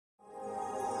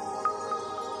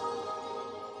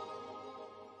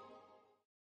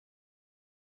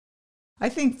I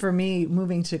think for me,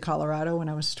 moving to Colorado when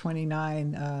I was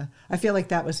 29, I feel like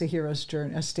that was a hero's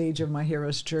journey, a stage of my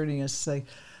hero's journey. It's like,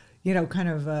 kind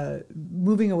of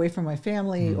moving away from my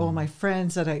family, all my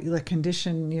friends that I like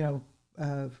conditioned,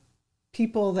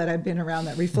 people that I've been around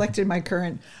that reflected my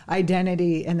current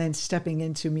identity, and then stepping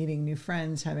into meeting new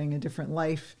friends, having a different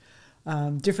life,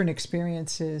 different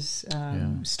experiences,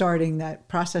 starting that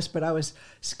process. But I was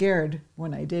scared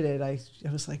when I did it. I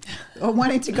was like,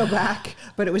 wanting to go back,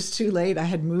 but it was too late. I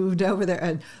had moved over there,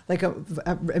 and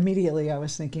immediately I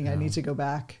was thinking I need to go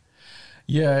back.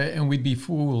 Yeah, and we'd be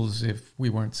fools if we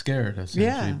weren't scared,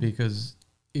 essentially, because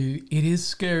it is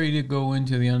scary to go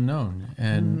into the unknown.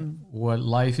 And what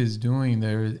life is doing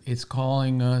there, it's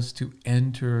calling us to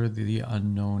enter the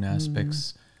unknown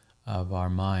aspects of our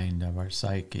mind, of our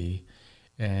psyche.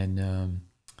 And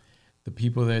the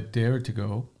people that dare to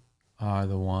go are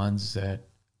the ones that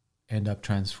end up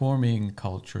transforming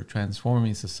culture,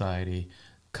 transforming society,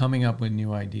 coming up with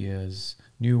new ideas,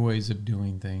 new ways of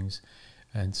doing things.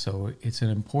 And so it's an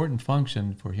important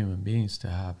function for human beings to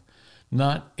have.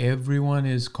 Not everyone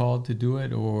is called to do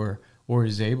it, or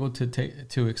is able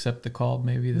to accept the call.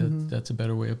 Maybe that's a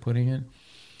better way of putting it.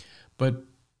 But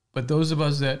those of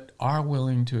us that are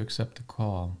willing to accept the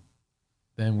call,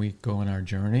 then we go on our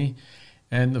journey.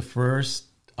 And the first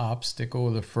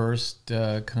obstacle, the first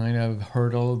kind of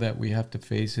hurdle that we have to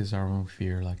face is our own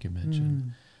fear, like you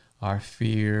mentioned. Our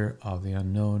fear of the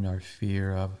unknown, our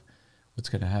fear of what's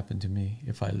going to happen to me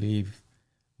if I leave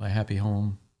my happy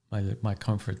home, my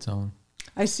comfort zone.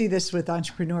 I see this with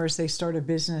entrepreneurs. They start a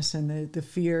business, and the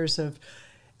fears of,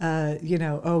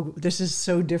 this is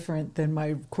so different than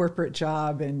my corporate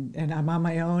job, and I'm on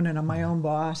my own, and I'm my own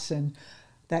boss, and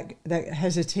that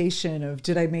hesitation of,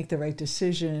 did I make the right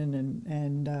decision?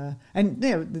 And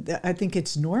I think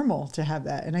it's normal to have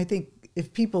that. And I think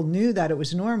if people knew that it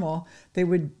was normal, they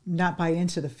would not buy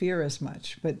into the fear as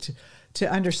much. But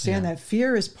to understand that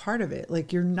fear is part of it.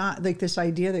 Like, you're not, like, this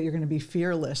idea that you're going to be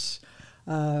fearless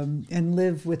and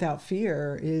live without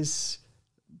fear is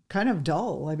kind of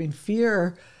dull. I mean,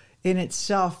 fear in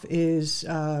itself is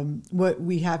what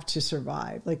we have to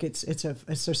survive. Like, it's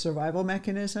a survival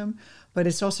mechanism, but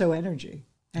it's also energy.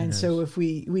 And so if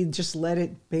we just let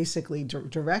it basically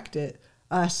direct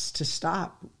us to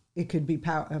stop, it could be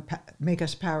make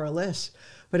us powerless.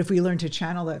 But if we learn to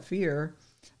channel that fear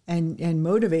and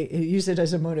motivate, use it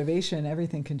as a motivation,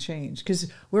 everything can change. Because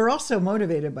we're also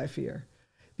motivated by fear.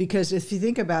 Because if you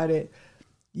think about it,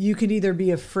 you could either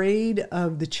be afraid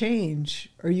of the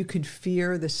change, or you could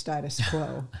fear the status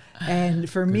quo. And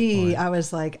for me, point. I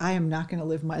was like, I am not going to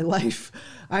live my life.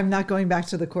 I'm not going back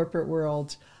to the corporate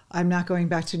world. I'm not going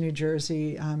back to New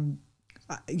Jersey.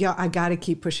 I got to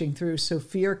keep pushing through. So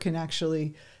fear can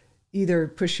actually either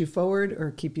push you forward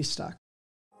or keep you stuck.